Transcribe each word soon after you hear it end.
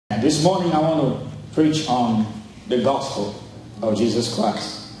Amen. This morning I want to preach on the gospel of Jesus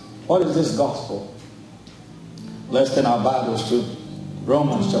Christ. What is this gospel? Let's turn our Bibles to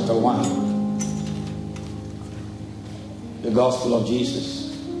Romans chapter 1. The gospel of Jesus.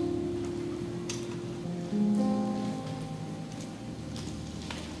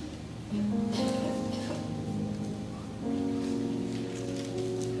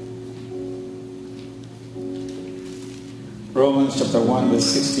 Romans chapter 1 verse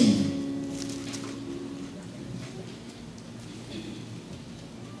 16.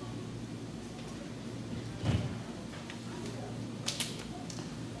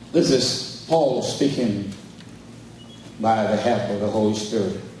 This is Paul speaking by the help of the Holy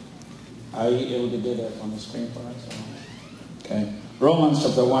Spirit. Are you able to get that on the screen for us? Okay. Romans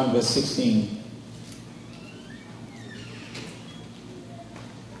chapter 1 verse 16.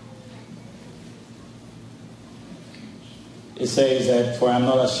 It says that, for I am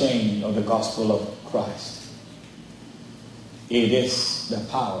not ashamed of the gospel of Christ. It is the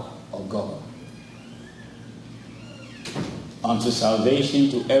power of God unto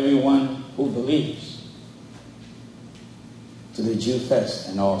salvation to everyone who believes, to the Jew first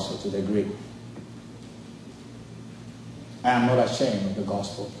and also to the Greek. I am not ashamed of the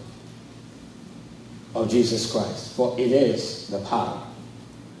gospel of Jesus Christ, for it is the power.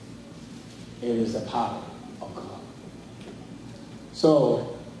 It is the power of God.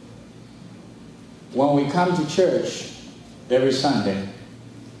 So, when we come to church every Sunday,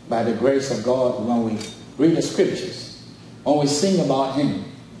 by the grace of God, when we read the scriptures, when we sing about Him,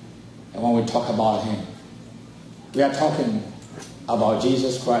 and when we talk about Him, we are talking about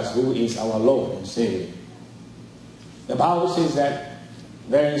Jesus Christ, who is our Lord and Savior. The Bible says that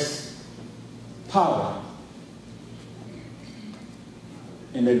there is power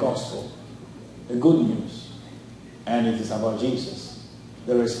in the gospel, the good news, and it is about Jesus.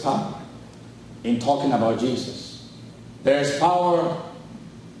 There is power in talking about Jesus. There is power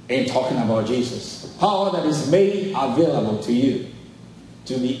in talking about Jesus. Power that is made available to you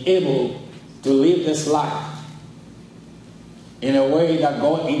to be able to live this life in a way that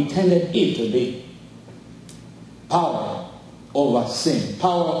God intended it to be. Power over sin.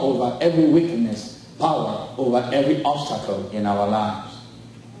 Power over every wickedness. Power over every obstacle in our lives.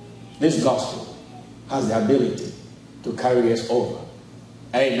 This gospel has the ability to carry us over.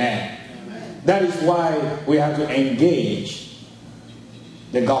 Amen. Amen. That is why we have to engage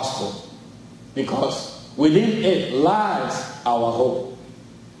the gospel, because within it lies our hope.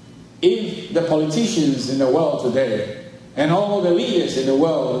 If the politicians in the world today and all the leaders in the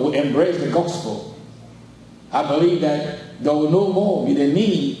world will embrace the gospel, I believe that there will no more be the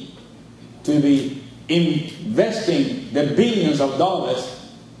need to be investing the billions of dollars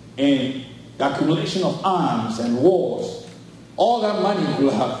in the accumulation of arms and wars. All that money will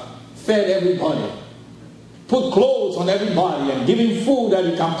have fed everybody, put clothes on everybody, and giving food that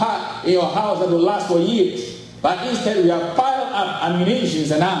you can pack in your house that will last for years. But instead we have piled up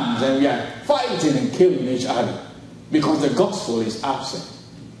ammunition and arms, and we are fighting and killing each other because the gospel is absent.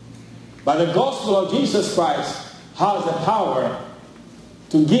 But the gospel of Jesus Christ has the power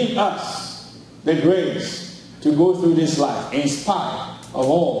to give us the grace to go through this life in spite of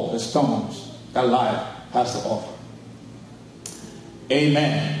all the storms that life has to offer.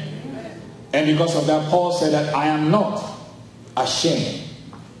 Amen. Amen. And because of that, Paul said that I am not ashamed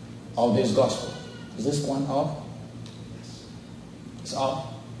of this gospel. Is this one off? It's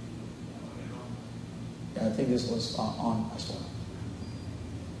off. Yeah, I think this was on as well.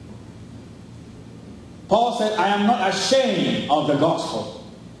 Paul said, I am not ashamed of the gospel.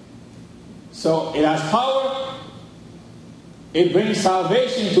 So it has power. It brings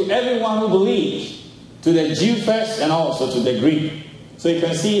salvation to everyone who believes, to the Jew first and also to the Greek. So you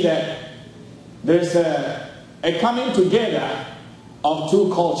can see that there's a coming together of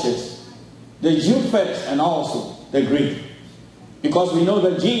two cultures, the Jew first and also the Greek. Because we know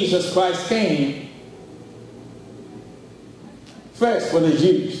that Jesus Christ came first for the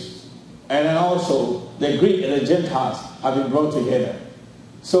Jews, and then also the Greek and the Gentiles have been brought together.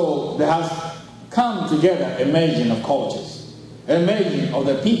 So there has come together a merging of cultures, a merging of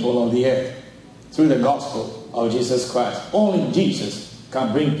the people of the earth through the gospel of Jesus Christ. Only Jesus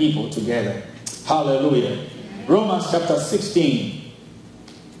can bring people together. Hallelujah. Romans chapter 16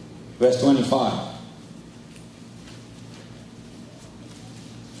 verse 25.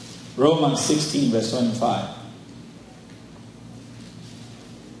 Romans 16 verse 25.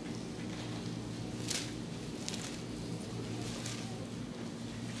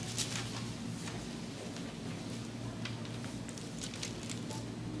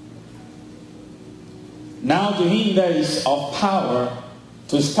 Now to him that is of power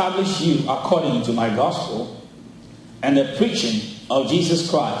to establish you according to my gospel and the preaching of Jesus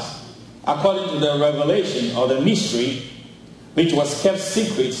Christ, according to the revelation of the mystery which was kept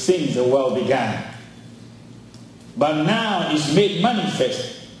secret since the world began, but now is made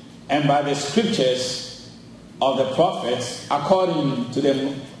manifest, and by the scriptures of the prophets, according to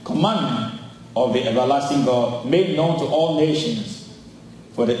the commandment of the everlasting God, made known to all nations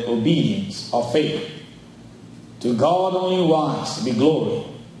for the obedience of faith. To God only wise be glory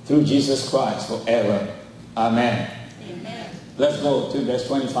through Jesus Christ forever. Amen. Amen. Let's go to verse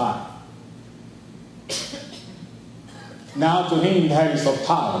 25. Now to him that is of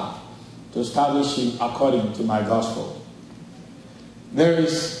power to establish you according to my gospel.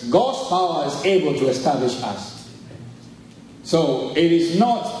 God's power is able to establish us. So it is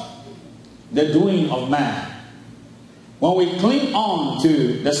not the doing of man. When we cling on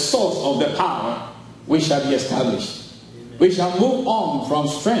to the source of the power, we shall be established. We shall move on from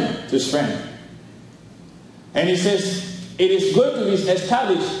strength to strength. And he says, it is going to be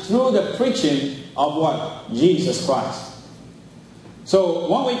established through the preaching of what? Jesus Christ. So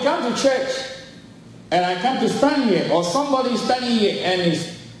when we come to church, and I come to stand here, or somebody is standing here and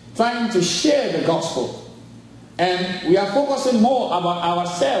is trying to share the gospel, and we are focusing more about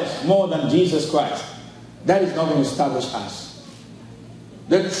ourselves more than Jesus Christ, that is not going to establish us.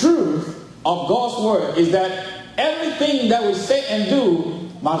 The truth of God's word is that everything that we say and do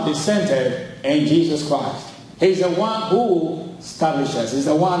must be centered in Jesus Christ. He's the one who establishes us. He's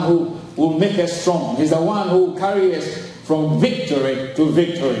the one who will make us strong. He's the one who carries us from victory to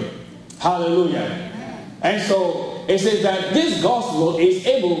victory. Hallelujah. And so it says that this gospel is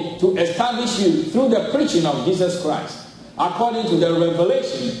able to establish you through the preaching of Jesus Christ, according to the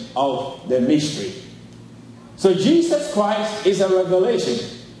revelation of the mystery. So Jesus Christ is a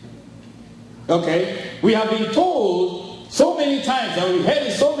revelation. Okay? We have been told so many times, and we've heard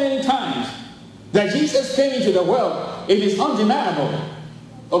it so many times, that Jesus came into the world. It is undeniable.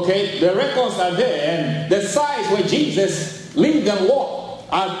 Okay? The records are there, and the sites where Jesus lived and walked,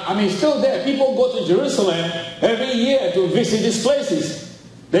 still there. People go to Jerusalem every year to visit these places.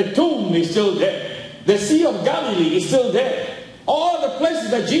 The tomb is still there. The Sea of Galilee is still there. All the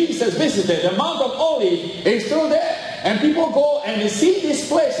places that Jesus visited, the Mount of Olives is still there. And people go and they see these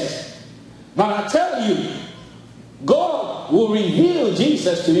places. But I tell you, God will reveal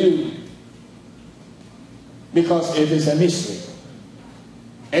Jesus to you because it is a mystery.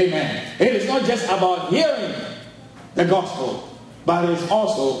 Amen. It is not just about hearing the gospel, but it's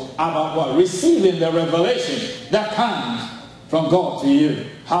also about what? Receiving the revelation that comes from God to you.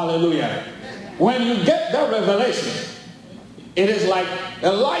 Hallelujah. When you get that revelation, it is like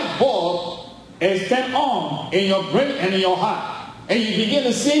a light bulb is turned on in your brain and in your heart. And you begin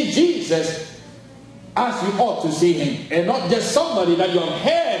to see Jesus as you ought to see him. And not just somebody that you have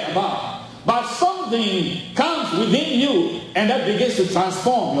heard about, but something comes within you and that begins to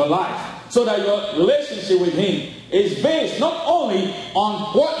transform your life. So that your relationship with him is based not only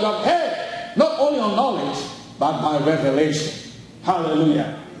on what you have heard, not only on knowledge, but by revelation.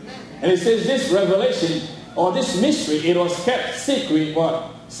 Hallelujah. And it says this revelation, or this mystery, it was kept secret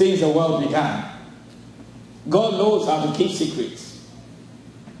since the world began. God knows how to keep secrets.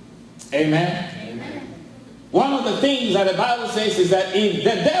 Amen. Amen. One of the things that the Bible says is that if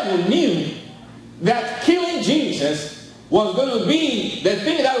the devil knew that killing Jesus was going to be the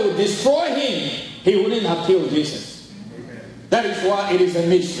thing that would destroy him, he wouldn't have killed Jesus. That is why it is a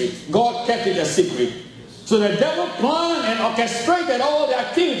mystery. God kept it a secret. So the devil planned and orchestrated all the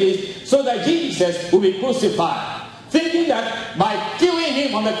activities so that Jesus would be crucified, thinking that by killing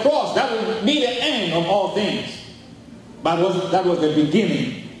him on the cross, that would be the end of all things. But that was the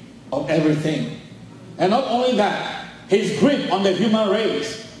beginning of everything. And not only that, his grip on the human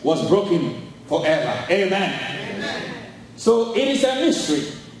race was broken forever. Amen. Amen. So it is a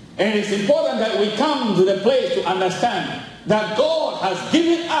mystery. And it's important that we come to the place to understand that God has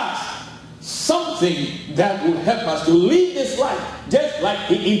given us something that will help us to live this life just like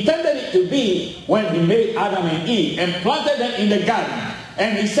he intended it to be when he made Adam and Eve and planted them in the garden.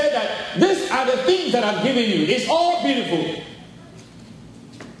 And he said that these are the things that I've given you. It's all beautiful.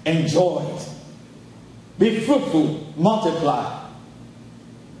 Enjoy it. Be fruitful. Multiply.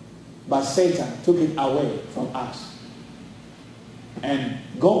 But Satan took it away from us. And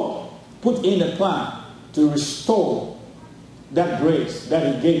God put in a plan to restore that grace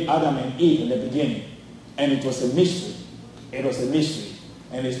that he gave Adam and Eve in the beginning. And it was a mystery. It was a mystery.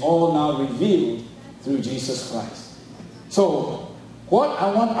 And it's all now revealed through Jesus Christ. So, what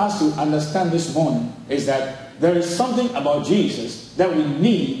I want us to understand this morning is that there is something about Jesus that we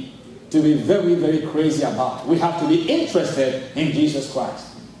need to be very, very crazy about. We have to be interested in Jesus Christ.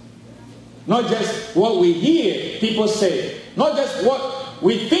 Not just what we hear people say, not just what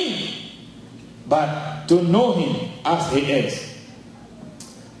we think, but to know Him as He is.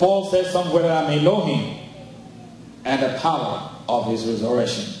 Paul says somewhere that I may know Him and the power of His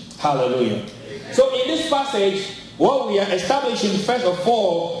resurrection. Hallelujah. So in this passage, what we are establishing first of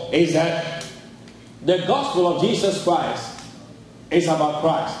all is that the gospel of Jesus Christ is about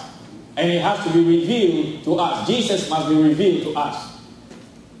Christ. And it has to be revealed to us. Jesus must be revealed to us.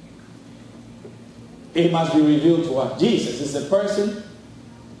 It must be revealed to us. Jesus is a person.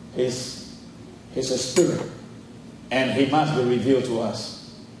 He's a spirit. And He must be revealed to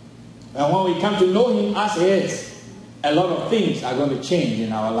us. And when we come to know Him as He is, a lot of things are going to change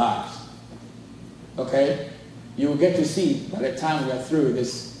in our lives. Okay? You will get to see by the time we are through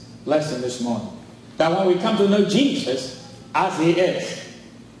this lesson this morning, that when we come to know Jesus as He is,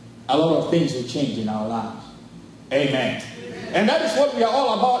 a lot of things will change in our lives. Amen. And that is what we are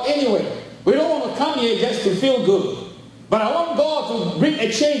all about anyway. We don't want to come here just to feel good. But I want God to bring a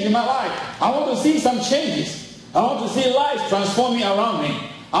change in my life. I want to see some changes. I want to see life transforming around me.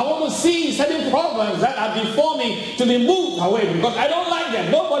 I want to see certain problems that are before me to be moved away, because I don't like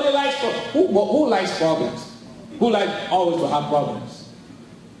them. Nobody likes problems. Who likes problems? Who likes always to have problems?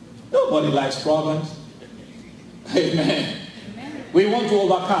 Nobody likes problems. Amen. We want to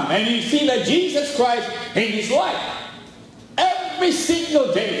overcome. And you see that Jesus Christ in His life, every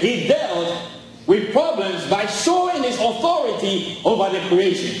single day He dealt with problems by showing His authority over the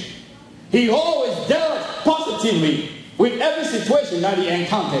creation. He always dealt positively with every situation that He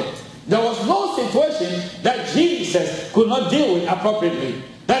encountered. There was no situation that Jesus could not deal with appropriately.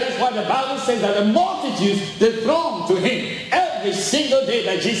 That is why the Bible says that the multitudes, they thronged to Him every single day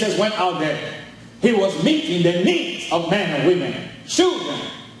that Jesus went out there. He was meeting the needs of men and women, children.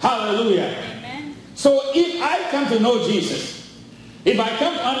 Hallelujah. Amen. So if I come to know Jesus, if I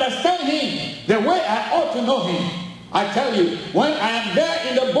come to understand Him the way I ought to know Him, I tell you, when I am there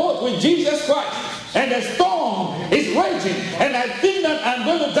in the boat with Jesus Christ and the storm is raging and I think that I'm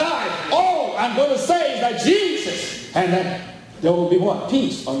going to die, all I'm going to say is that Jesus, and then there will be what?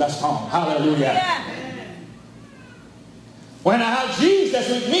 Peace on that storm. Hallelujah. Yeah. When I have Jesus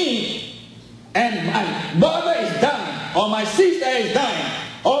with me and my brother is dying or my sister is dying,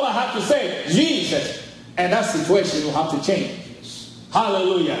 all I have to say, Jesus, and that situation will have to change.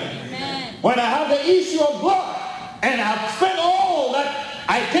 Hallelujah. Amen. When I have the issue of blood and I've spent all that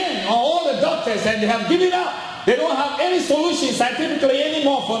I can on all the doctors and they have given up, they don't have any solution scientifically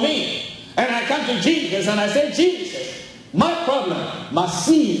anymore for me, and I come to Jesus and I say, Jesus, my problem must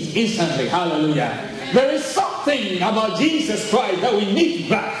cease instantly. Hallelujah. Amen. There is something about Jesus Christ that we need to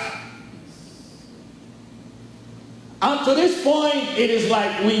grasp. And to this point, it is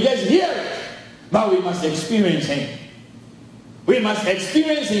like we just hear it, but we must experience Him. We must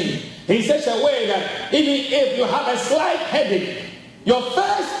experience Him in such a way that even if you have a slight headache, your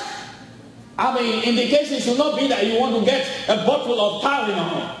first, indication should not be that you want to get a bottle of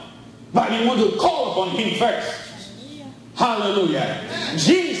Tylenol, but you want to call upon Him first. Hallelujah.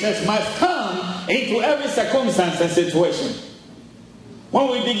 Jesus must come into every circumstance and situation.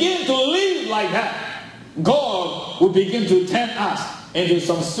 When we begin to live like that, God will begin to turn us into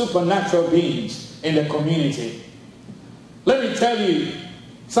some supernatural beings in the community. Let me tell you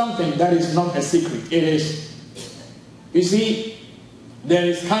something that is not a secret. It is, you see, there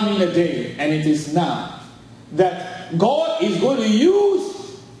is coming a day, and it is now, that God is going to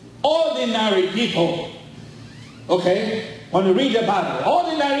use ordinary people. Okay? When you read the Bible,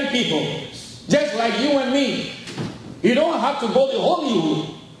 ordinary people, just like you and me. You don't have to go to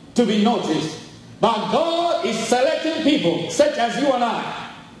Hollywood to be noticed. But God is selecting people such as you and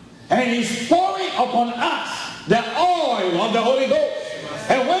I. And He's pouring upon us the oil of the Holy Ghost.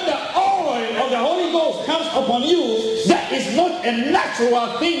 And when the oil of the Holy Ghost comes upon you, that is not a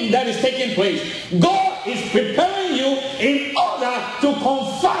natural thing that is taking place. God is preparing you in order to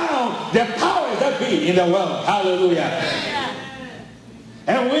confound the powers that be in the world. Hallelujah.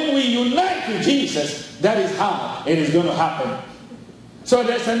 And when we unite to Jesus, that is how it is going to happen. So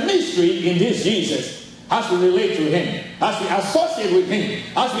there's a mystery in this Jesus as we relate to Him, as we associate with Him,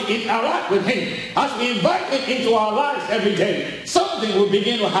 as we interact with Him, as we invite Him into our lives every day. Something will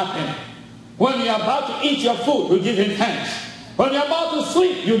begin to happen. When you're about to eat your food, you give Him thanks. When you're about to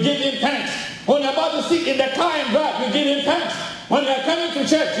sleep, you give Him thanks. When you're about to sit in the car and drive, you give Him thanks. When you're coming to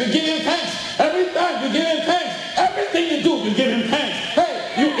church, you give Him thanks. Every time you give Him thanks. Everything you do, you give Him thanks.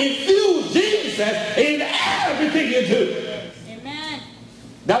 Hey, you infuse Jesus in everything you do.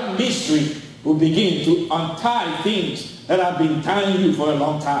 That mystery will begin to untie things that have been tying you for a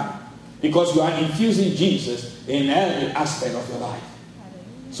long time. Because you are infusing Jesus in every aspect of your life.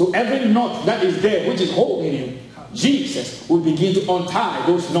 So every knot that is there, which is holding you, Jesus will begin to untie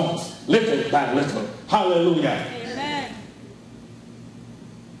those knots, little by little. Hallelujah. Amen.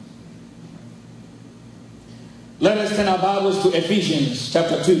 Let us turn our Bibles to Ephesians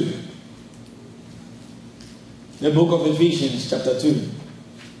chapter 2. The book of Ephesians chapter 2.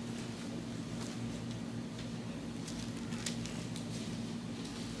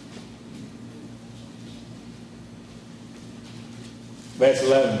 Verse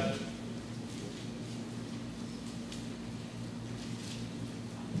 11.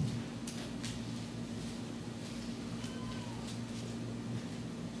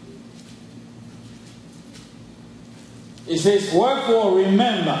 It says, wherefore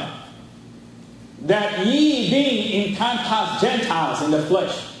remember that ye being in time past Gentiles in the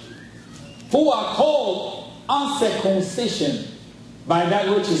flesh, who are called uncircumcision by that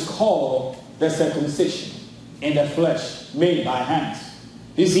which is called the circumcision in the flesh made by hands.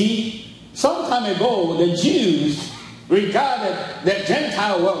 You see, some time ago the Jews regarded the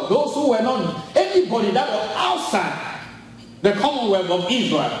Gentile world, those who were not, anybody that was outside the commonwealth of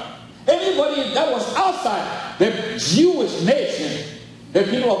Israel, anybody that was outside the Jewish nation, the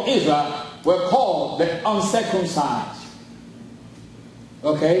people of Israel, were called the uncircumcised.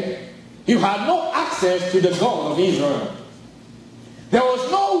 Okay? You had no access to the God of Israel. There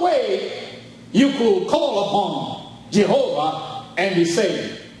was no way you could call upon Jehovah and be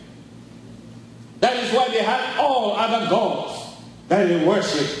saved. That is why they had all other gods that they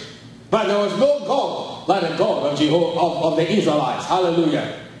worshipped. But there was no God like the God of Jehovah, of the Israelites.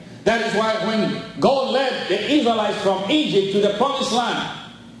 Hallelujah. That is why when God led the Israelites from Egypt to the promised land,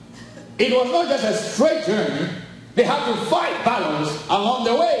 it was not just a straight journey. They had to fight battles along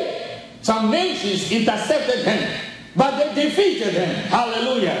the way. Some nations intercepted them, but they defeated them.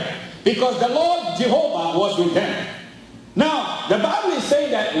 Hallelujah. Because the Lord Jehovah was with them. Now, the Bible is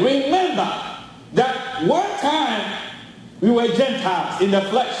saying that remember that one time we were Gentiles in the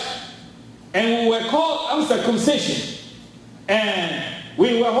flesh, and we were called uncircumcision, and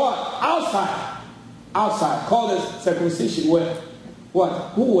we were what? Outside. Called as circumcision. Were what?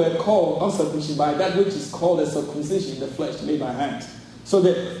 Who were called uncircumcision by that which is called a circumcision in the flesh made by hands. So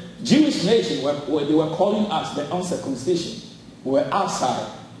the Jewish nation, they were calling us the uncircumcision. We were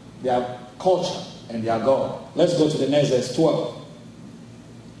outside their culture and their God. Let's go to the next verse 12.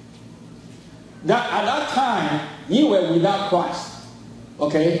 That at that time, you were without Christ.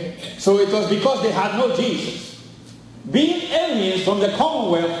 Okay? So it was because they had no Jesus. Being aliens from the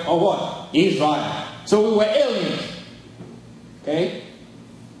commonwealth of what? Israel. So we were aliens. Okay?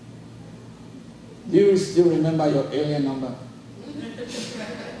 Do you still remember your alien number?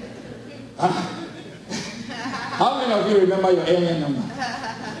 How many of you remember your alien number?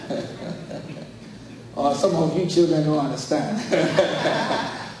 Some of you children don't understand.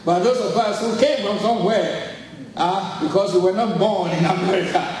 But those of us who came from somewhere, because we were not born in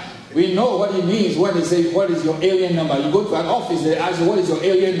America, we know what it means when they say, what is your alien number? You go to an office, they ask you, what is your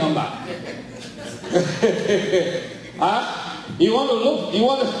alien number? You want to look,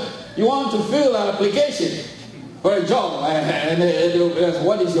 you want to fill an application for a job, and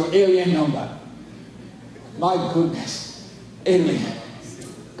what is your alien number? My goodness, alien.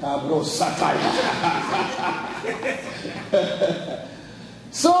 Cabro satire.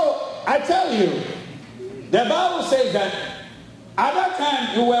 So, I tell you, the Bible says that at that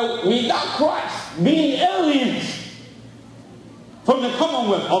time you were without Christ, being aliens from the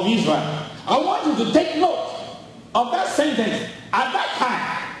commonwealth of Israel. I want you to take note of that sentence. At that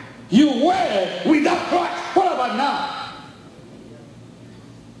time, you were without Christ. What about now?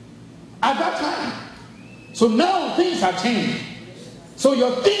 At that time. So now things have changed. So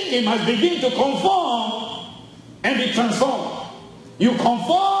your thinking must begin to conform and be transformed. You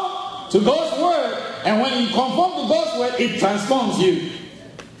conform to God's word, and when you conform to God's word, it transforms you.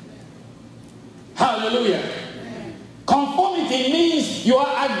 Hallelujah. Conformity means you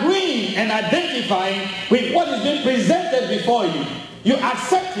are agreeing and identifying with what is being presented before you. You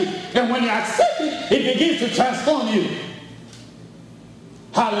accept it, and when you accept it, it begins to transform you.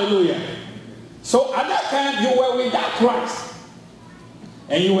 Hallelujah. So at that time, you were without Christ,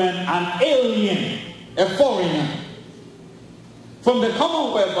 and you were an alien, a foreigner from the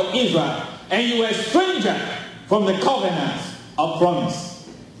commonwealth of Israel, and you were a stranger from the covenants of promise.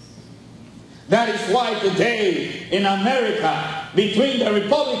 That is why today in America, between the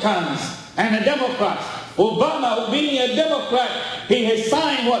Republicans and the Democrats, Obama, being a Democrat, he has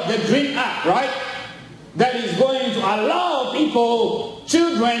signed what? The Dream Act, right? That is going to allow people,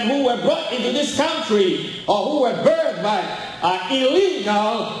 children who were brought into this country or who were birthed by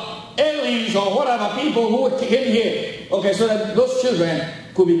illegal aliens or whatever, people who came here, okay, so that those children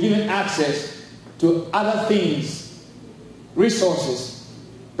could be given access to other things, resources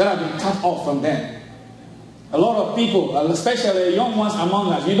that have been cut off from them. A lot of people, especially young ones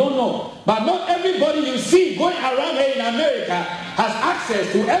among us, you don't know. But not everybody you see going around here in America has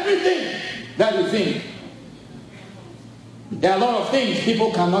access to everything that you think. There are a lot of things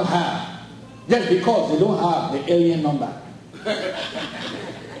people cannot have just because they don't have the alien number.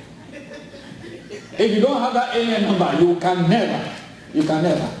 If you don't have that alien number, you can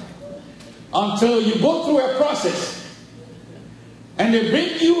never. Until you go through a process and they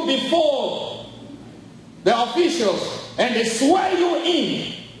bring you before the officials and they swear you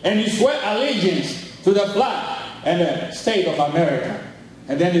in and you swear allegiance to the flag and the state of America.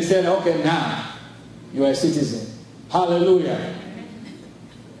 And then they said, okay, now you are a citizen. Hallelujah.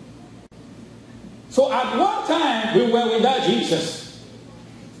 So at one time we were without Jesus.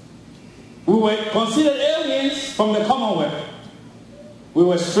 We were considered aliens from the Commonwealth. We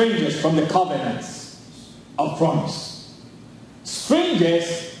were strangers from the covenants of promise.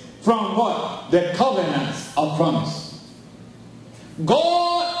 Strangers from what? The covenants of promise.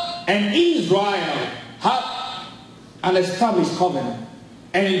 God and Israel had an established covenant.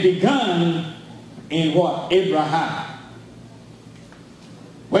 And it began in what? Abraham.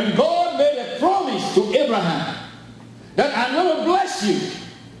 When God made a promise to Abraham that I'm going to bless you,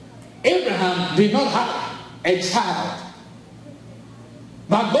 Abraham did not have a child.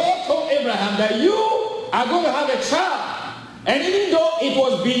 But God told Abraham that you are going to have a child. And even though it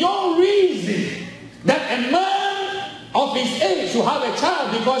was beyond reason that a man of his age should have a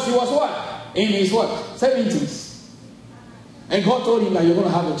child, because he was what? In his what? 70s. And God told him that you're going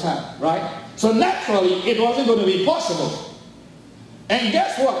to have a child, right? So naturally, it wasn't going to be possible. And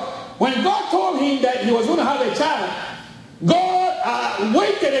guess what? When God told him that he was going to have a child, God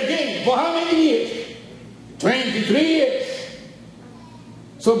waited again for how many years? 23 years.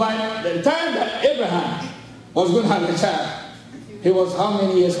 So by the time that Abraham was going to have a child, he was how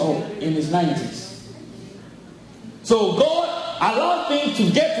many years old? In his 90s. So God allowed things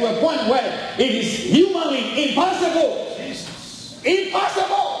to get to a point where it is humanly impossible.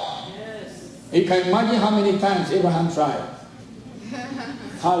 Impossible. Yes. You can imagine how many times Abraham tried.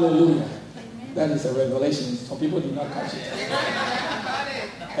 Hallelujah. That is a revelation. Some people did not catch it.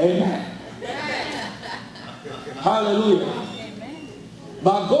 Amen. Hallelujah.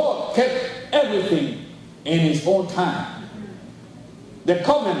 But God kept everything in his own time. The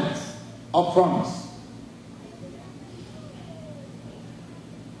covenant of promise.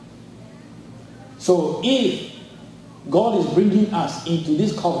 So if God is bringing us into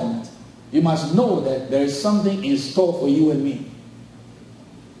this covenant, you must know that there is something in store for you and me.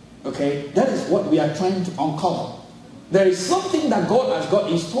 Okay? That is what we are trying to uncover. There is something that God has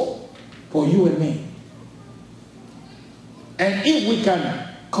got in store for you and me. And if we can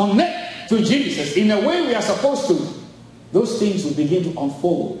connect to Jesus in a way we are supposed to, those things will begin to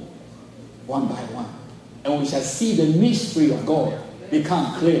unfold one by one. And we shall see the mystery of God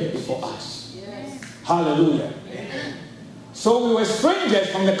become clear before us. Yes. Hallelujah. Amen. So we were strangers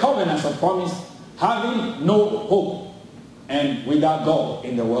from the covenants of promise, having no hope and without God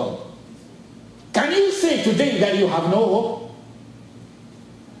in the world. Can you say today that you have no hope?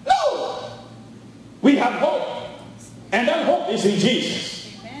 No! We have hope. And that hope is in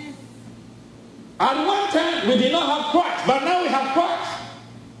Jesus. Amen. At one time we did not have Christ, but now we have Christ.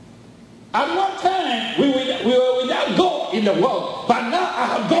 At one time we were without God in the world, but now I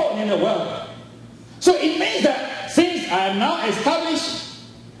have God in the world. So it means that since I am now established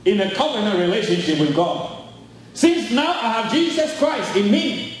in a covenant relationship with God, since now I have Jesus Christ in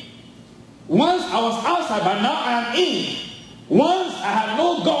me, once I was outside, but now I am in. Once I have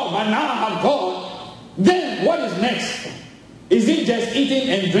no God, but now I have God. Then what is next? Is it just eating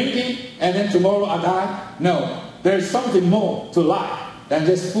and drinking and then tomorrow I die? No. There is something more to life than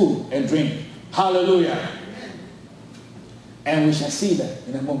just food and drink. Hallelujah. And we shall see that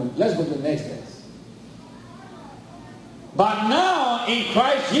in a moment. Let's go to the next verse. But now in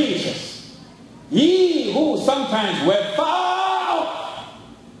Christ Jesus, ye who sometimes were far off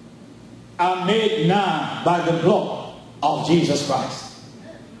are made nigh by the blood of Jesus Christ.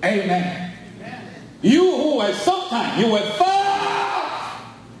 Amen. You who were sometimes, you were far,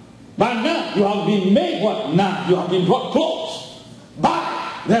 but now you have been made what? Now you have been brought close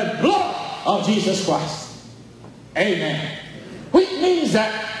by the blood of Jesus Christ. Amen. Which means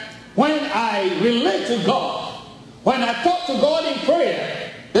that when I relate to God, when I talk to God in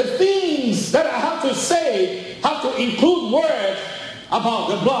prayer, the things that I have to say have to include words about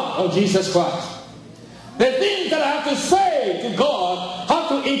the blood of Jesus Christ. The things that I have to say to God have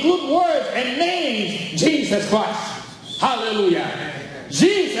to include words and names Jesus Christ. Hallelujah.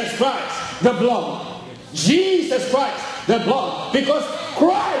 Jesus Christ, the blood. Jesus Christ, the blood. Because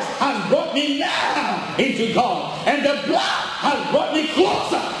Christ has brought me now into God. And the blood has brought me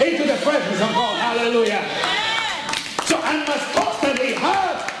closer into the presence of God. Hallelujah. So I must constantly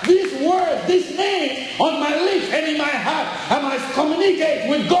have these words, these names on my lips and in my heart. I must communicate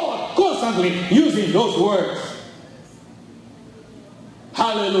with God constantly using those words.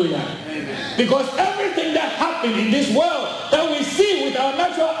 Hallelujah. Amen. Because everything that happened in this world that we see with our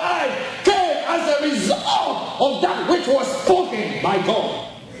natural eyes came as a result of that which was spoken by God.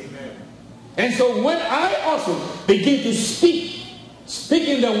 Amen. And so when I also begin to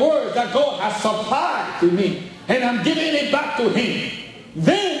speaking the word that God has supplied to me, and I'm giving it back to Him,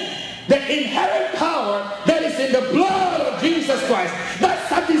 then the inherent power that is in the blood of Jesus Christ, that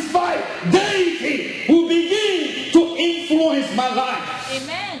satisfied deity, will begin to influence my life.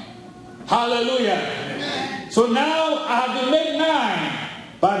 Amen. Hallelujah. Amen. So now I have been made nine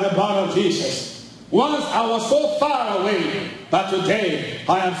by the blood of Jesus. Once I was so far away, but today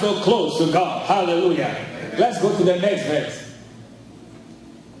I am so close to God. Hallelujah. Amen. Let's go to the next verse.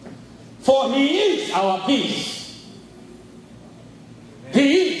 For He is our peace.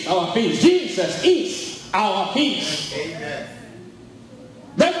 He is our peace. Jesus is our peace. Amen.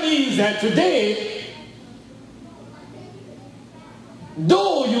 That means that today,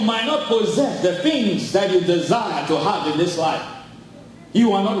 though you might not possess the things that you desire to have in this life,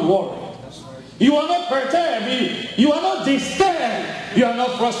 you are not worried. You are not perturbed. You are not disturbed. You are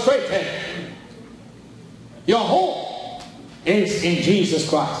not frustrated. Your hope is in Jesus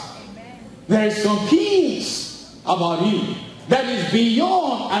Christ. There is some peace about you that is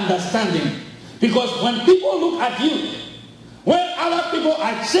beyond understanding. Because when people look at you, when other people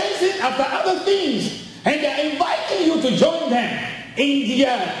are chasing after other things, and they are inviting you to join them in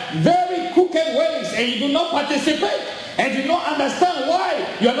their very crooked ways, and you do not participate, and do not understand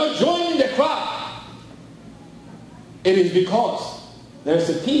why you are not joining the crowd, it is because there is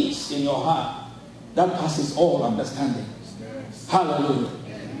a peace in your heart that passes all understanding. Hallelujah.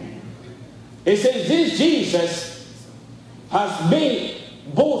 It says this Jesus has made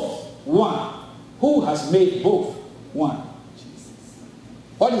both one. Who has made both one?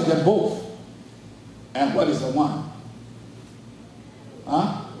 What is the both? And what is the one?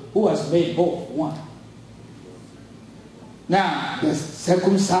 Huh? Who has made both one? Now, the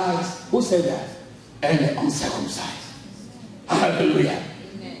circumcised, who said that? And the uncircumcised. Hallelujah.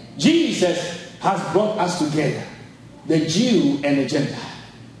 Amen. Jesus has brought us together, the Jew and the Gentile.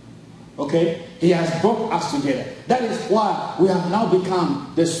 Okay? He has brought us together. That is why we have now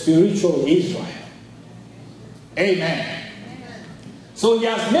become the spiritual Israel. Amen. So He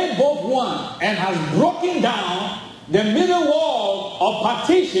has made both one and has broken down the middle wall of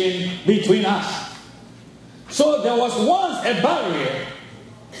partition between us. So there was once a barrier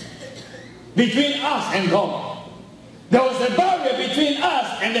between us and God. There was a barrier between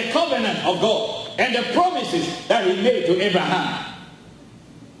us and the covenant of God and the promises that He made to Abraham.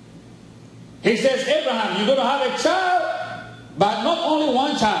 He says, Abraham, you're going to have a child, but not only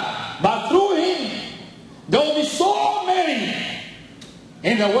one child, but through him there will be so many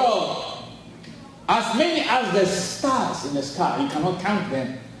in the world, as many as the stars in the sky, you cannot count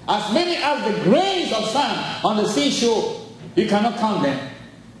them. As many as the grains of sand on the seashore, you cannot count them.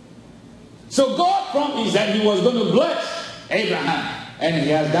 So God promised that He was going to bless Abraham, and He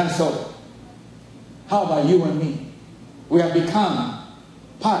has done so. How about you and me? We have become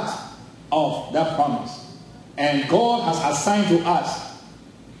part of that promise, and God has assigned to us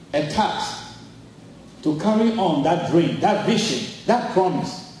a task to carry on that dream, that vision, that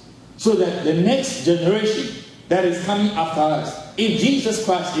promise, so that the next generation that is coming after us, if Jesus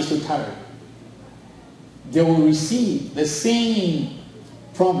Christ is to tarry, they will receive the same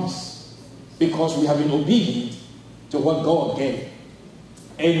promise, because we have been obedient to what God gave.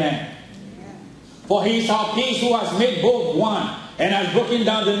 Amen. For He is our peace, who has made both one and has broken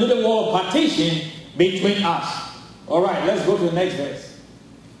down the middle wall of partition between us. All right, let's go to the next verse.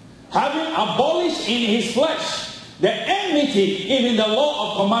 Having abolished in His flesh the enmity in the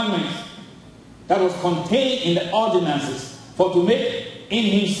law of commandments that was contained in the ordinances, for to make in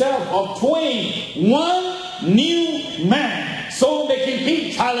Himself of twain one new man, so making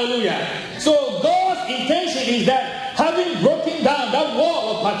peace. Hallelujah. So God's intention is that, having broken down that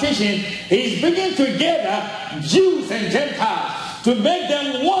wall of partition, He is bringing together Jews and Gentiles to make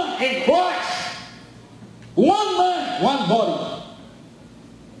them one in Christ. One man, one body.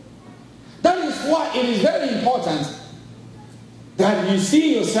 That is why it is very important that you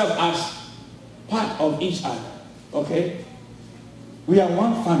see yourself as part of each other. Okay? We are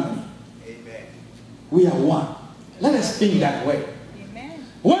one family. Amen. We are one. Let us think that way. Amen.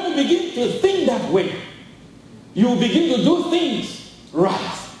 When you begin to think that way, you will begin to do things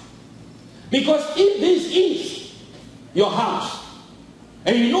right. Because if this is your house,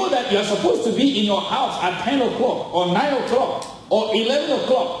 and you know that you are supposed to be in your house at 10 o'clock or 9 o'clock or 11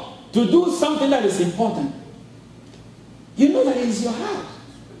 o'clock to do something that is important, you know that it is your house.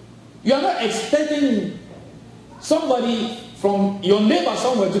 You are not expecting somebody from your neighbor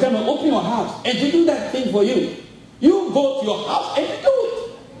somewhere to come and open your house and to do that thing for you. You go to your house and you do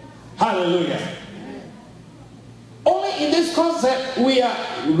it. Hallelujah. Only in this concept we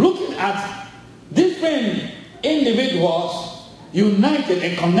are looking at different individuals united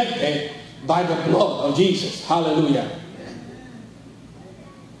and connected by the blood of Jesus. Hallelujah.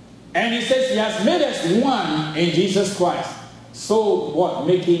 And he says he has made us one in Jesus Christ. So what?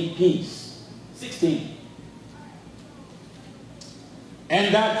 Making peace. 16.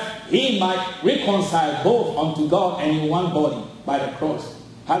 And that he might reconcile both unto God and in one body by the cross,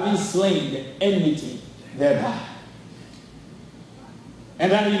 having slain the enmity thereby. And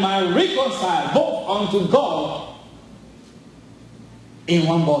that he might reconcile both unto God in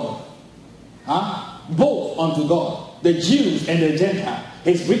one body. Both unto God. The Jews and the Gentiles.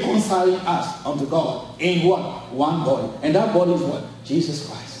 He's reconciling us unto God in what? One body. And that body is what? Jesus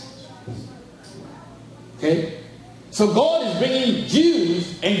Christ. Okay? So God is bringing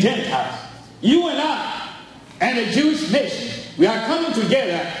Jews and Gentiles. You and I and the Jewish nation. We are coming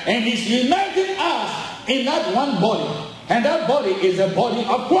together and he's uniting us in that one body. And that body is the body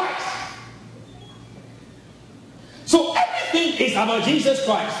of Christ. So everything is about Jesus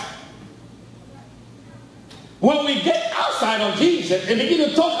Christ. When we get outside of Jesus and begin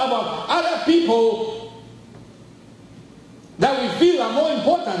to talk about other people that we feel are more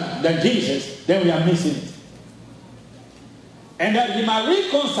important than Jesus, then we are missing it. And that he might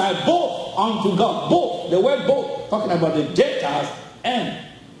reconcile both unto God. Both. The word both. Talking about the Gentiles and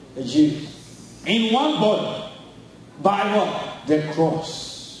the Jews. In one body. By what? The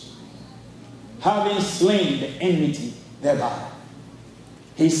cross. Having slain the enmity thereby.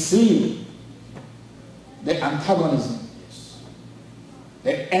 He slew the antagonism,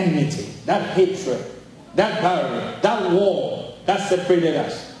 the enmity, that hatred, that barrier, that wall that separated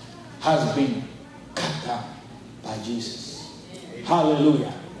us has been cut down by Jesus. Amen.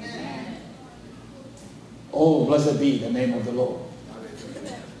 Hallelujah. Amen. Oh, blessed be the name of the Lord.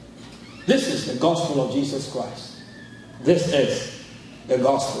 This is the gospel of Jesus Christ. This is the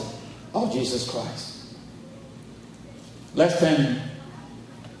gospel of Jesus Christ. Let's then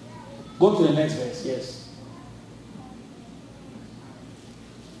go to the next verse. Yes.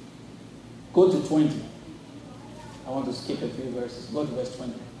 Go to 20. I want to skip a few verses. Go to verse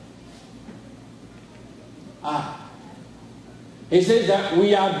 20. It says that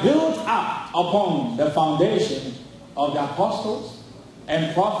we are built up upon the foundation of the apostles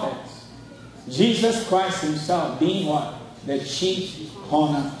and prophets, Jesus Christ himself being what? The chief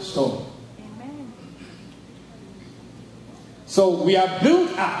cornerstone. Amen. So we are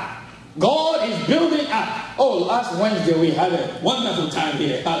built up. God is building up. Oh, last Wednesday we had a wonderful time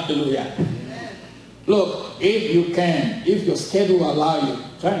here. Hallelujah. Look, if you can, if your schedule allows you,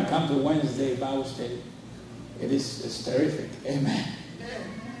 try and come to Wednesday Bible study. It's terrific. Amen.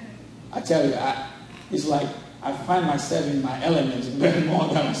 I tell you, it's like I find myself in my element very more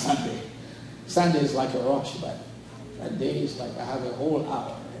than on Sunday. Sunday is like a rush, but that day is like I have a whole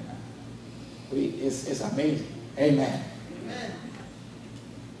hour. It's amazing. Amen.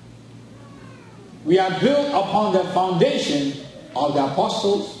 We are built upon the foundation of the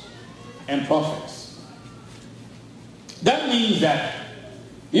apostles and prophets. That means that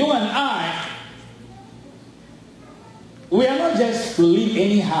you and I, we are not just to live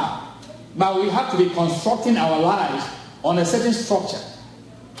anyhow, but we have to be constructing our lives on a certain structure.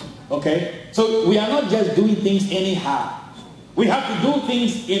 Okay? So we are not just doing things anyhow. We have to do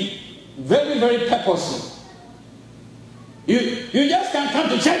things in very, very purposely. You just can't come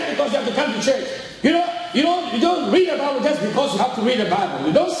to church because you have to come to church. You don't read the Bible just because you have to read the Bible.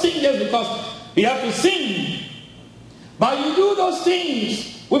 You don't sing just because you have to sing. But you do those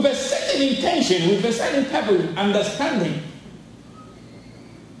things with a certain intention, with a certain purpose, understanding.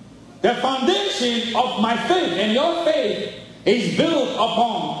 The foundation of my faith and your faith is built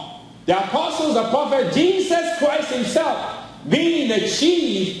upon the apostles, the prophet, Jesus Christ himself being the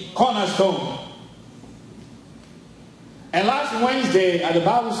chief cornerstone. And last Wednesday at the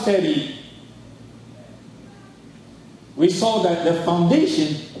Bible study, we saw that the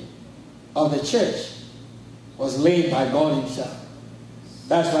foundation of the church was laid by God himself.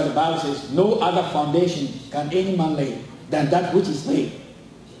 That's why the Bible says, no other foundation can any man lay than that which is laid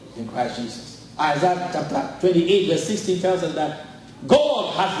in Christ Jesus. Isaiah chapter 28 verse 16 tells us that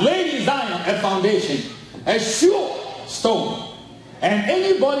God has laid in Zion a foundation, a sure stone. And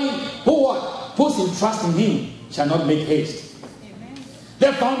anybody who puts his trust in him shall not make haste. Amen.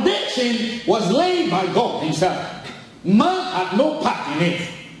 The foundation was laid by God himself. Man had no part in it.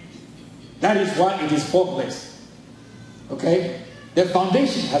 That is why it is faultless. Okay? The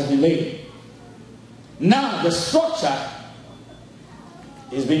foundation has been laid. Now the structure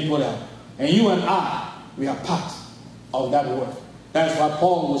is being put out. And you and I, we are part of that work. That's why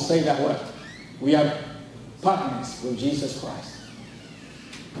Paul will say that word. We are partners with Jesus Christ.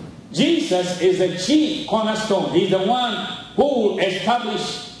 Jesus is the chief cornerstone. He's the one who will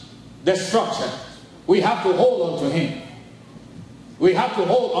establish the structure. We have to hold on to him. We have to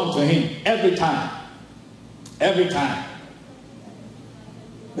hold on to him every time. Every time.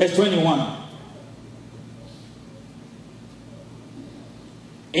 Verse 21.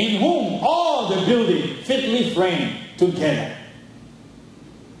 In whom all the building fitly framed together.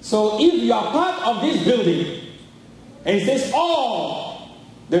 So if you are part of this building, and it says all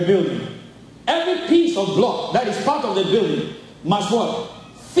the building, every piece of block that is part of the building must what?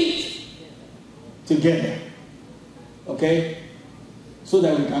 Fit together. Okay? So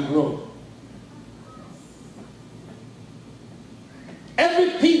that we can grow.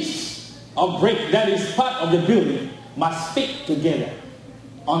 Every piece of brick that is part of the building must fit together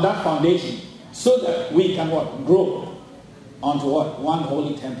on that foundation so that we can what? Grow onto what? One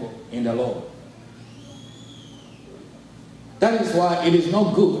holy temple in the Lord. That is why it is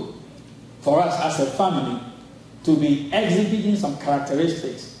not good for us as a family to be exhibiting some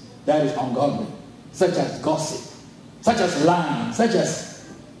characteristics that is ungodly, such as gossip, such as lying, such as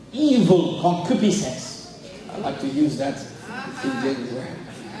evil concupiscence. I like to use that word.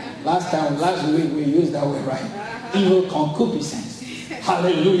 Last week we used that word, right? Evil concupiscence.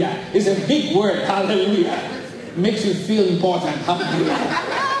 Hallelujah. It's a big word. Hallelujah. It makes you feel important. Hallelujah.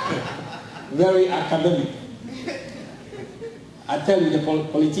 Very academic. I tell you, the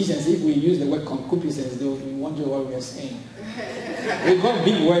politicians, if we use the word concupiscence, they will wonder what we are saying. We've got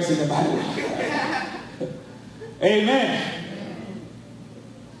big words in the Bible. Amen.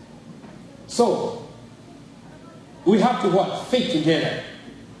 So, we have to what? Fit together.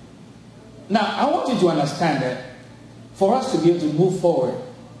 Now, I want you to understand that for us to be able to move forward,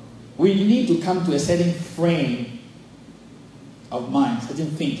 we need to come to a certain frame of mind,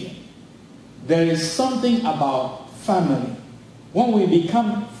 certain thinking. There is something about family. When we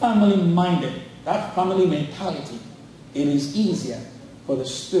become family-minded, that family mentality, it is easier for the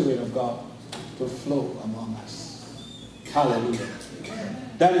Spirit of God to flow among us. Hallelujah.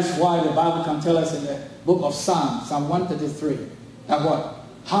 That is why the Bible can tell us in the book of Psalms, Psalm 133, that what?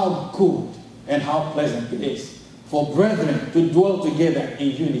 How good and how pleasant it is for brethren to dwell together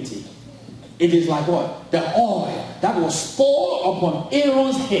in unity. It is like what? The oil that was poured upon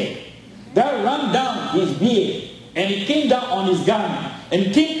Aaron's head, that ran down his beard, and it came down on his garment,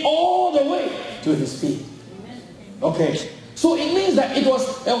 and came all the way to his feet. Okay. So it means that it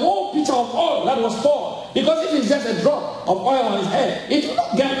was a whole pitcher of oil that was poured. Because if it's just a drop of oil on his head, it will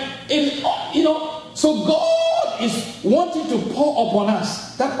not get it, you know. So God is wanting to pour upon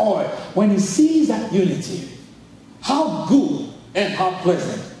us that oil when he sees that unity. How good and how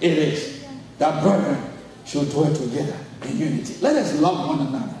pleasant it is that brethren should dwell together in unity. Let us love one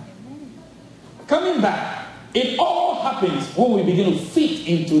another. Coming back, it all happens when we begin to fit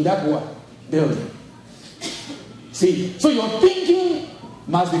into that what? Building. See, so your thinking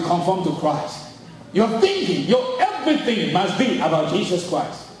must be conformed to Christ. Your thinking, your everything must be about Jesus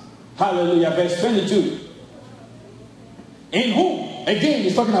Christ. Hallelujah. Verse 22. In whom, again,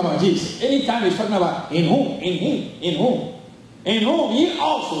 he's talking about Jesus. Anytime he's talking about in whom, in him, in whom ye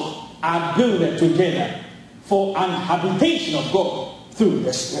also are builded together for an habitation of God through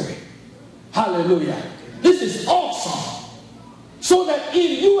the Spirit. Hallelujah. This is awesome. So that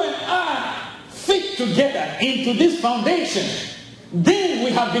if you and I fit together into this foundation, then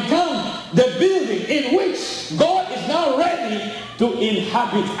we have become the building in which God is now ready to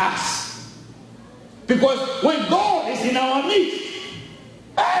inhabit us. Because when God is in our midst,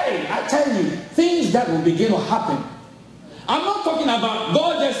 hey, I tell you, things that will begin to happen. I'm not talking about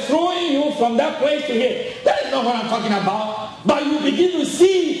God just throwing you from that place to here. That is not what I'm talking about. But you begin to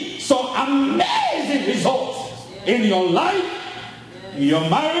see some amazing results in your life, in your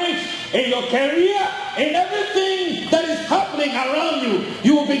marriage, in your career, in everything that is happening around you.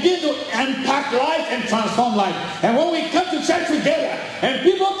 You will begin to impact life and transform life. And when we come to church together and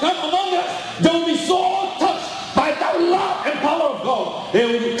people come among us, they will be so touched by that love and power of God. They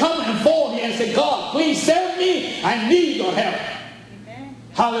will come and fall here and say, say, God, please save me. I need your help. Amen.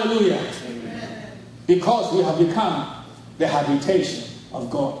 Hallelujah. Amen. Because we have become the habitation of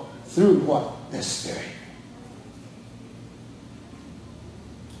God through what? The Spirit.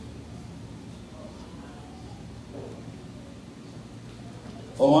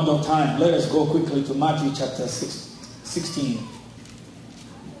 For want of time, let us go quickly to Matthew chapter 16.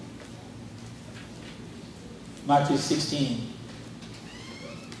 Matthew 16.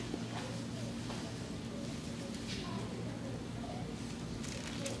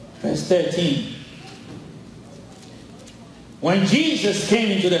 Verse 13. When Jesus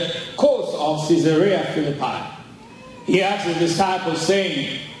came into the coast of Caesarea Philippi, he asked his disciples,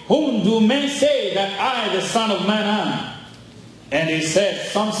 saying, whom do men say that I, the Son of Man, am? And he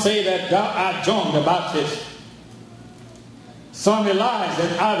said, some say that thou art John the Baptist, some Elias,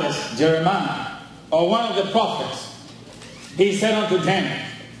 and others Jeremiah, or one of the prophets. He said unto them,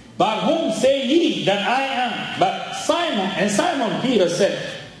 but whom say ye that I am? But Simon Peter said,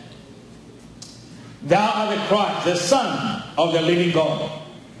 thou art the Christ, the Son of the living God.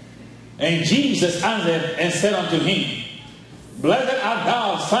 And Jesus answered and said unto him, blessed art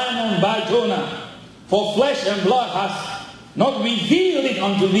thou, Simon Bar-Jonah, for flesh and blood hath not revealed it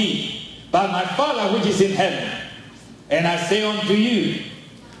unto thee, but my Father which is in heaven. And I say unto you,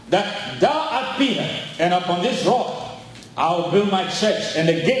 that thou art Peter, and upon this rock I will build my church, and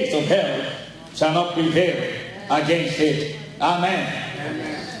the gates of hell shall not prevail against it. Amen.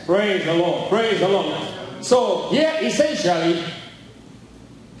 Amen. Praise the Lord. Praise the Lord. So here essentially,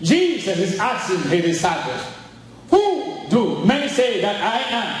 Jesus is asking his disciples, who do men say that I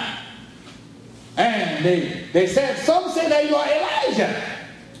am? And they said, some say that you are Elijah.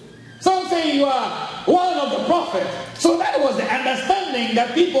 Some say you are one of the prophets. So that was the understanding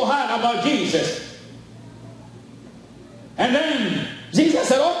that people had about Jesus. And then Jesus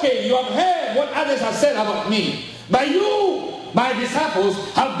said, okay, you have heard what others have said about me. But you, my disciples,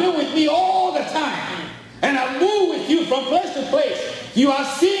 have been with me all the time. And I've moved with you from place to place. You have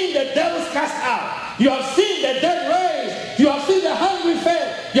seen the devils cast out. You have seen the dead raised. You have seen the hungry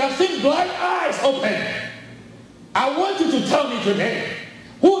fed. You have seen blind eyes open. I want you to tell me today,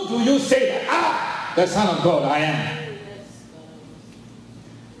 who do you say that I, the Son of God, I am?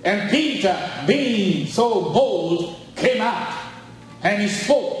 And Peter, being so bold, came out and he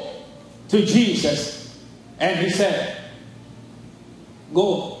spoke to Jesus. And he said,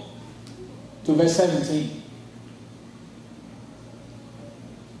 go to verse 17.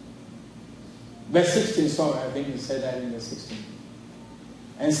 Verse 16, sorry, I think he said that in verse 16.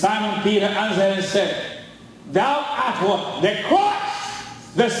 And Simon Peter answered and said, thou art what? The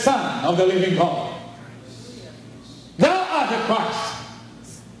Christ, the Son of the living God. Thou art the Christ.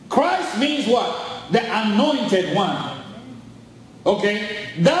 Christ means what? The anointed one. Okay?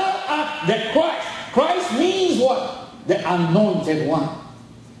 Thou art the Christ. Christ means what? The anointed one.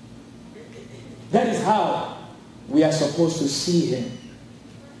 That is how we are supposed to see him.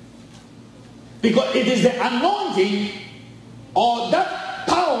 Because it is the anointing or that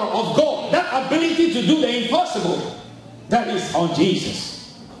power of God, that ability to do the impossible, that is on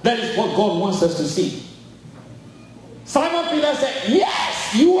Jesus. That is what God wants us to see. Simon Peter said,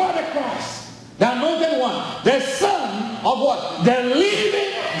 yes, you are the Christ, the anointed one, the Son of what? The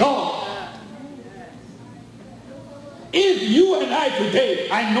living God. If you and I today,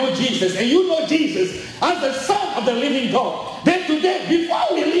 I know Jesus, and you know Jesus as the Son of the living God, then today,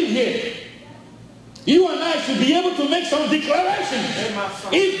 before we leave here, you and I should be able to make some declarations.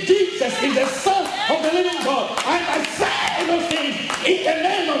 If Jesus is the Son of the living God, I must say those things in the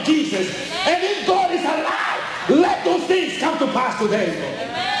name of Jesus. And if God is alive, let those things come to pass today.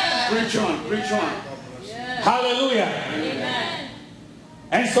 Amen. Preach on, preach on. Yeah. Hallelujah. Amen.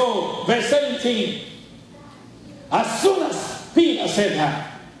 And so, verse 17, as soon as Peter said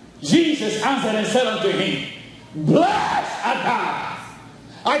that, Jesus answered and said unto him, blessed art thou.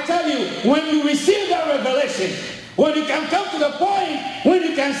 I tell you, when you receive that revelation, when you can come to the point when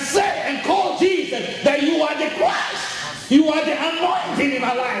you can say and call Jesus that you are the Christ, you are the anointing in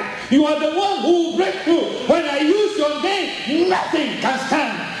my life, you are the one who will break through. When I use your name, nothing can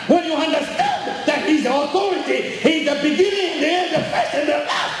stand. When you understand that he's the authority, he's the beginning, the end, the first and the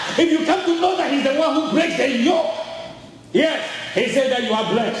last, if you come to know that he's the one who breaks the yoke, yes, he said that you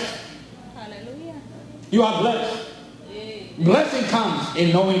are blessed. Hallelujah. You are blessed. Blessing comes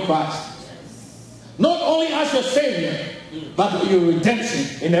in knowing Christ. Not only as your Savior, but your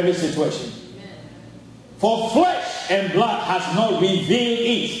redemption in every situation. For flesh and blood has not revealed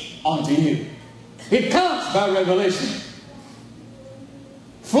it unto you. It comes by revelation.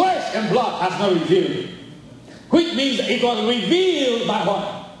 Flesh and blood has not revealed it. Which means it was revealed by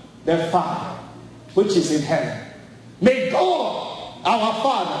what? The Father. which is in heaven. May God, our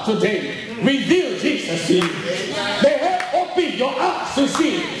Father, today reveal Jesus to you. May He open your eyes to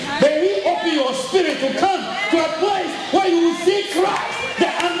see. May He open your spirit to come to a place where you will see Christ, the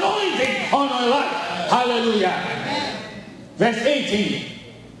anointing on your life. Hallelujah. Verse 18.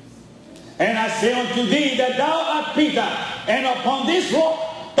 And I say unto thee that thou art Peter, and upon this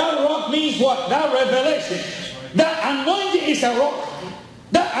rock, that rock means what? That revelation. That anointing is a rock.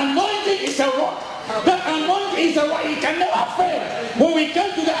 That anointing is a rock. That anointing is a rock. It can never fail. When we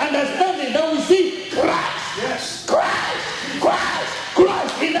come to the understanding that we see Christ. Yes. Christ. Christ.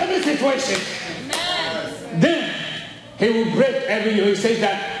 Christ in every situation. Amen. Then He will break every yoke. He says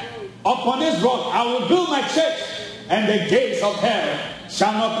that upon this rock I will build my church, and the gates of hell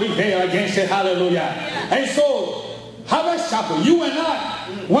shall not prevail against it. Hallelujah. Yeah. And so, Harvest Chapel, you and I,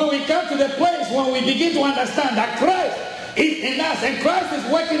 when we come to the place when we begin to understand that Christ is in us, and Christ is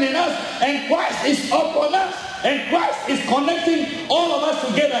working in us, and Christ is upon us, and Christ is connecting all of us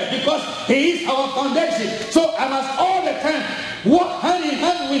together because He is our foundation. So I must all the time walk hand in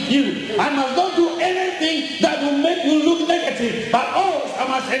hand with you. I must not do anything that will make you look negative, but always I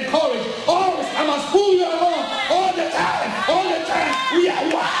must encourage. Always I must pull you along. All the time. All the time. We are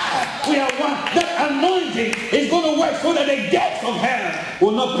one. We are one. That anointing is going to work so that the gates of hell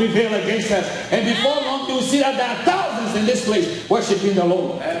will not prevail against us. And before long you will see that there are thousands in this place worshiping the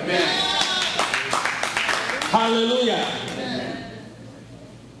Lord. Amen. Hallelujah. Amen.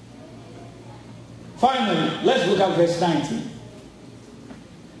 Finally, let's look at verse 19.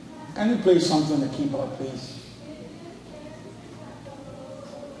 Can you play something on the keyboard, please?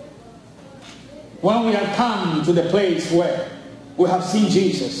 When we have come to the place where we have seen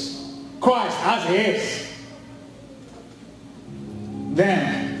Jesus, Christ as He is,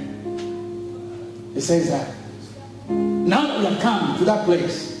 then He says that now that we have come to that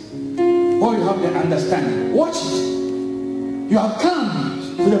place where you have the understanding, watch it. You have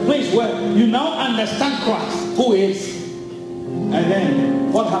come to the place where you now understand Christ, who He is. And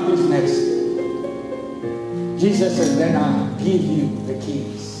then what happens next? Jesus says, then I'll give you the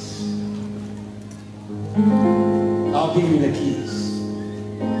keys. I'll give you the keys.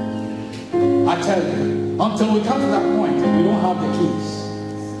 I tell you, until we come to that point, we don't have the keys.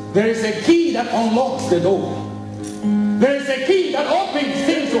 There is a key that unlocks the door. There is a key that opens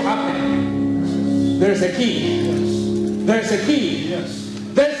things to happen. There is a key. There is a key.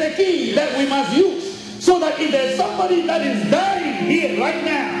 There is a key that we must use. So that if there's somebody that is dying here right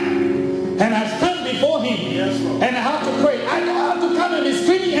now, and I stand before Him, and I have to pray, I don't have to come and be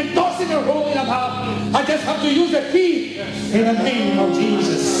screaming and tossing and rolling about. I just have to use the key in the name of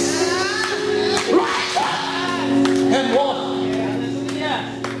Jesus. Rise up and walk.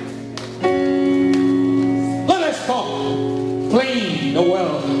 Let us stop playing the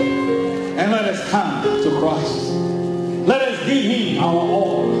world and let us come to Christ. Let us give Him our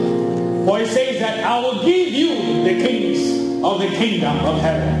all. For He says that I will give you the keys of the kingdom of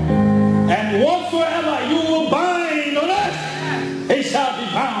heaven. And whatsoever you will bind on earth, it shall be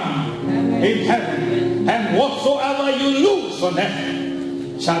bound in heaven. And whatsoever you loose on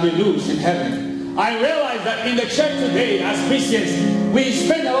earth shall be loosed in heaven. I realize that in the church today, as Christians, we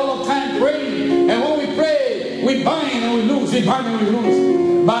spend a lot of time praying. And when we pray, we bind and we loose, we bind and we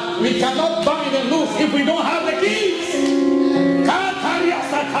loose. But we cannot bind and loose if we don't have the keys.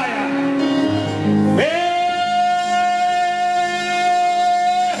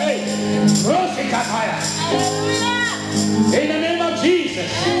 In the name of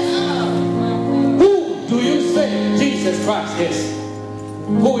Jesus, who do you say Jesus Christ is?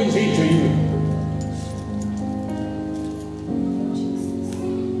 Who is He to you?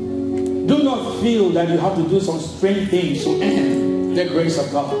 Do not feel that you have to do some strange things to earn the grace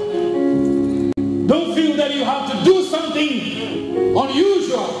of God. Don't feel that you have to do something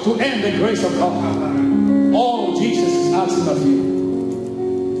unusual to earn the grace of God. All Jesus is asking of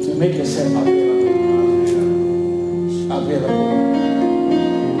you to make yourself available.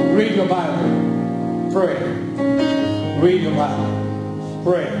 Read your Bible. Pray. Read your Bible.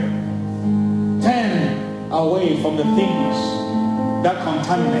 Pray. Turn away from the things that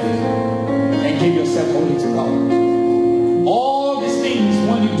contaminate and give yourself wholly to God. All these things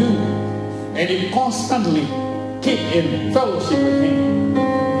when you do, and you constantly keep in fellowship with Him,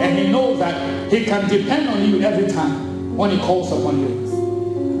 and He knows that He can depend on you every time when He calls upon you,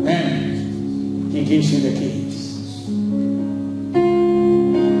 then He gives you the keys.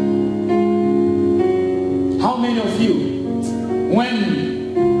 How many of you, when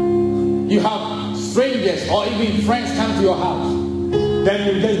you have strangers or even friends come to your house,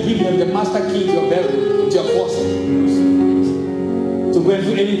 then you just give them the master key to your bedroom, to your closet, to go and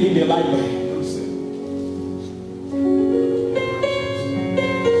do anything they like there?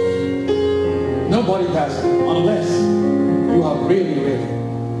 Nobody does it unless you have really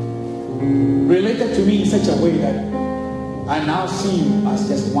related to me in such a way that I now see you as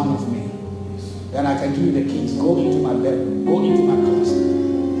just one of me. Then I can give you the keys. Go into my bed. Go into my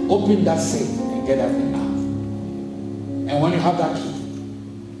closet. Open that safe and get that thing out. And when you have that key,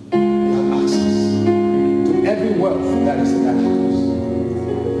 you have access to every wealth that is in that house.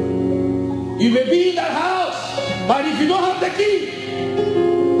 You may be in that house, but if you don't have the key,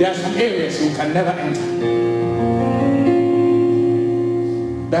 there are some areas you can never enter.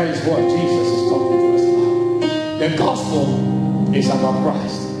 That is what Jesus is talking to us about. The gospel is about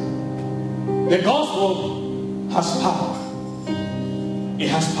Christ. The gospel has power. It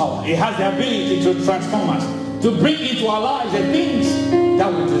has power. It has the ability to transform us, to bring into our lives the things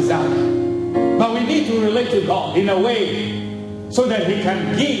that we desire. But we need to relate to God in a way so that He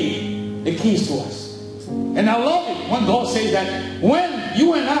can give the keys to us. And I love it when God says that when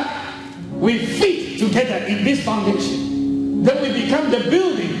you and I, we fit together in this foundation, then we become the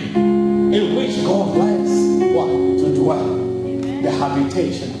building in which God likes what? To dwell. The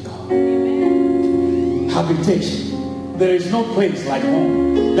habitation of God. Habitation. There is no place like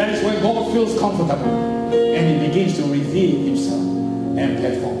home. That is where God feels comfortable and He begins to reveal Himself and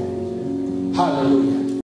perform. Hallelujah.